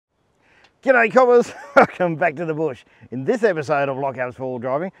G'day cobbers, welcome back to the bush. In this episode of Lockups for All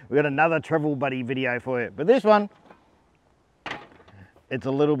Driving, we've got another travel buddy video for you. But this one, it's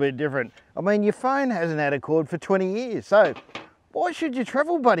a little bit different. I mean, your phone hasn't had a cord for 20 years, so why should your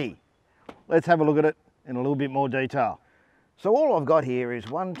travel buddy? Let's have a look at it in a little bit more detail. So all I've got here is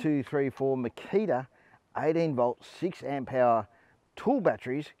 4 Makita 18 volt 6 amp hour tool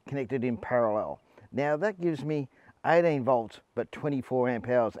batteries connected in parallel. Now that gives me 18 volts but 24 amp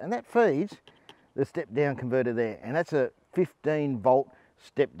hours, and that feeds the step down converter there, and that's a 15 volt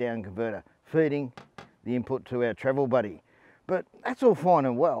step down converter feeding the input to our travel buddy. But that's all fine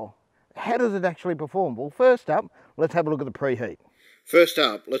and well. How does it actually perform? Well, first up, let's have a look at the preheat. First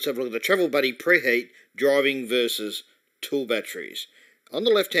up, let's have a look at the travel buddy preheat driving versus tool batteries. On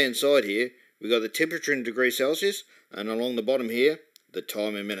the left hand side here, we've got the temperature in degrees Celsius, and along the bottom here, the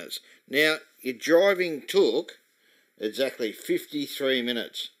time in minutes. Now, your driving took exactly 53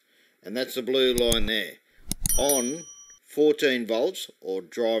 minutes, and that's the blue line there, on 14 volts or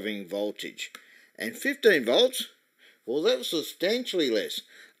driving voltage. And 15 volts, well, that was substantially less,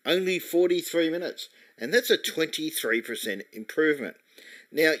 only 43 minutes, and that's a 23% improvement.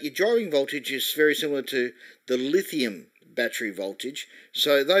 Now, your driving voltage is very similar to the lithium battery voltage,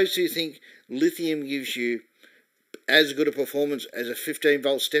 so those who think lithium gives you as good a performance as a 15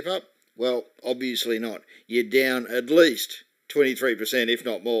 volt step up, well, obviously not. You're down at least 23%, if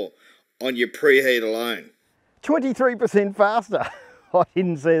not more, on your preheat alone. 23% faster. I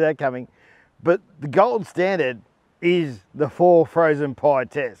didn't see that coming. But the gold standard is the 4 frozen pie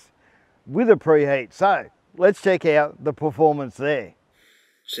test with a preheat. So let's check out the performance there.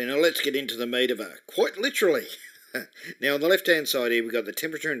 So now let's get into the meat of it, quite literally. Now on the left hand side here, we've got the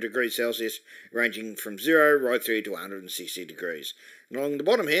temperature in degrees Celsius ranging from 0 right through to 160 degrees. And along the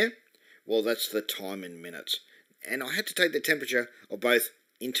bottom here, well, that's the time in minutes. And I had to take the temperature of both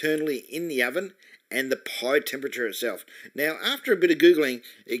internally in the oven and the pie temperature itself. Now, after a bit of Googling,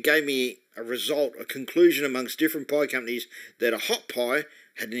 it gave me a result, a conclusion amongst different pie companies that a hot pie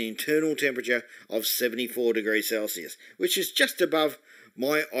had an internal temperature of 74 degrees Celsius, which is just above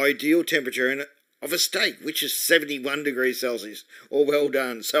my ideal temperature of a steak, which is 71 degrees Celsius. All well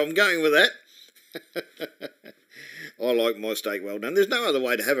done. So I'm going with that. I like my steak well done. There's no other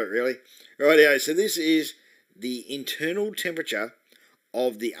way to have it, really. Rightio, so this is the internal temperature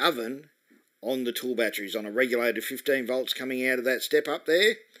of the oven on the tool batteries on a regulated 15 volts coming out of that step up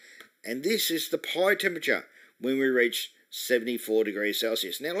there. And this is the pie temperature when we reach 74 degrees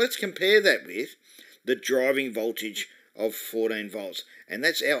Celsius. Now let's compare that with the driving voltage of 14 volts. And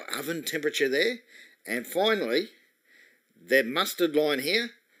that's our oven temperature there. And finally, the mustard line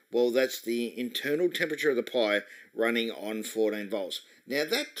here, well, that's the internal temperature of the pie running on 14 volts. Now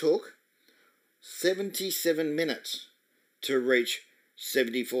that took 77 minutes to reach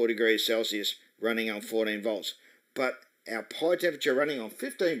 74 degrees Celsius running on 14 volts. But our pie temperature running on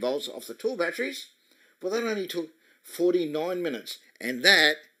 15 volts off the tool batteries, well, that only took 49 minutes. And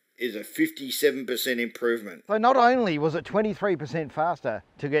that is a 57% improvement. So not only was it 23% faster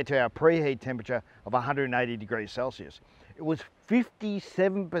to get to our preheat temperature of 180 degrees Celsius, it was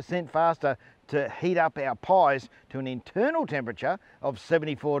 57% faster to heat up our pies to an internal temperature of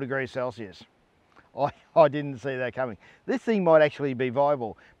 74 degrees Celsius. I didn't see that coming. This thing might actually be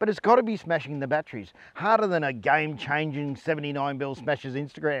viable, but it's got to be smashing the batteries. Harder than a game-changing 79 bill smashes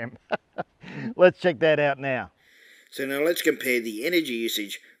Instagram. Let's check that out now. So now let's compare the energy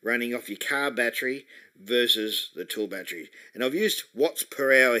usage running off your car battery versus the tool battery. And I've used watts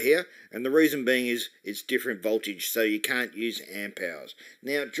per hour here, and the reason being is it's different voltage, so you can't use amp hours.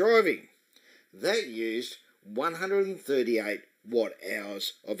 Now driving, that used 138 watt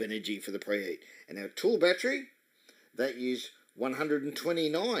hours of energy for the preheat. And our tool battery, that used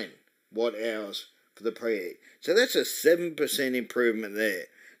 129 watt hours for the preheat. So that's a 7% improvement there.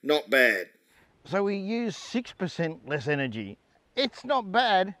 Not bad. So we use 6% less energy. It's not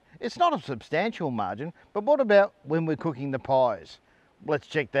bad. It's not a substantial margin, but what about when we're cooking the pies? Let's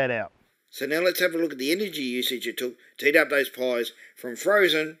check that out. So now let's have a look at the energy usage it took to heat up those pies from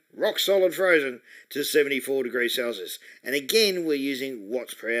frozen, rock solid frozen, to 74 degrees Celsius. And again, we're using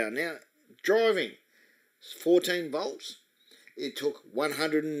watts per hour. Now, driving 14 volts, it took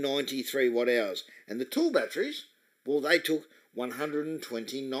 193 watt hours. And the tool batteries, well, they took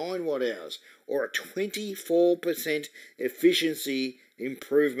 129 watt hours, or a 24% efficiency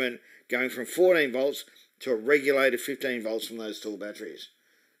improvement going from 14 volts to a regulated 15 volts from those tool batteries.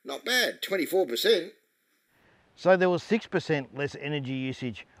 Not bad, 24%. So there was 6% less energy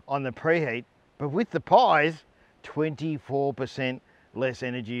usage on the preheat, but with the pies, 24% less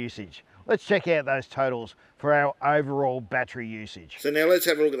energy usage. let's check out those totals for our overall battery usage. So now let's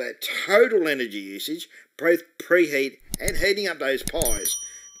have a look at that total energy usage, both preheat and heating up those pies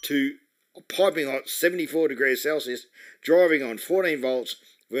to piping hot 74 degrees Celsius, driving on 14 volts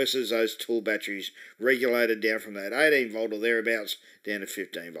versus those tool batteries regulated down from that 18 volt or thereabouts down to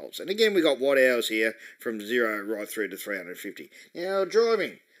 15 volts. And again, we got watt hours here from 0 right through to 350. Now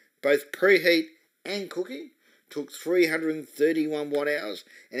driving, both preheat and cooking, took 331 watt hours,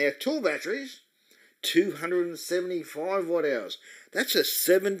 and our tool batteries 275 watt hours. That's a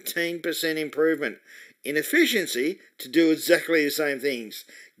 17% improvement in efficiency to do exactly the same things.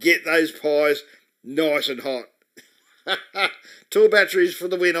 Get those pies nice and hot. Tool batteries for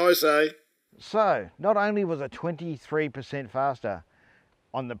the win, I say. So, not only was it 23% faster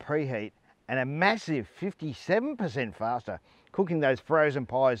on the preheat and a massive 57% faster cooking those frozen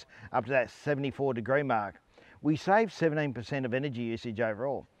pies up to that 74 degree mark, we saved 17% of energy usage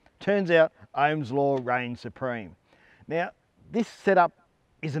overall. Turns out Ohm's law reigns supreme. Now, this setup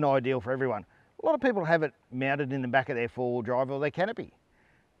isn't ideal for everyone. A lot of people have it mounted in the back of their four-wheel drive or their canopy.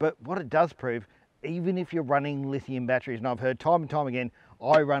 But what it does prove, even if you're running lithium batteries, and I've heard time and time again,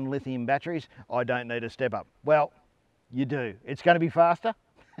 I run lithium batteries, I don't need a step up. Well, you do. It's going to be faster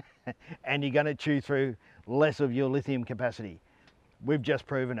and you're going to chew through less of your lithium capacity. We've just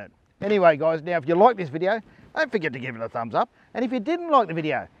proven it. Anyway, guys, now if you like this video, don't forget to give it a thumbs up. And if you didn't like the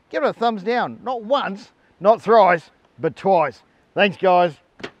video, give it a thumbs down. Not once, not thrice, but twice. Thanks, guys.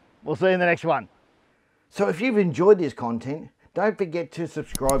 We'll see you in the next one. So if you've enjoyed this content, don't forget to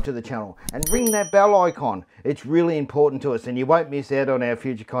subscribe to the channel and ring that bell icon. It's really important to us and you won't miss out on our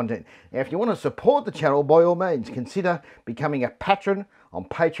future content. Now, if you want to support the channel, by all means, consider becoming a patron on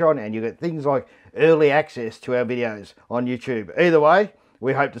Patreon and you get things like early access to our videos on YouTube. Either way,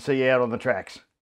 we hope to see you out on the tracks.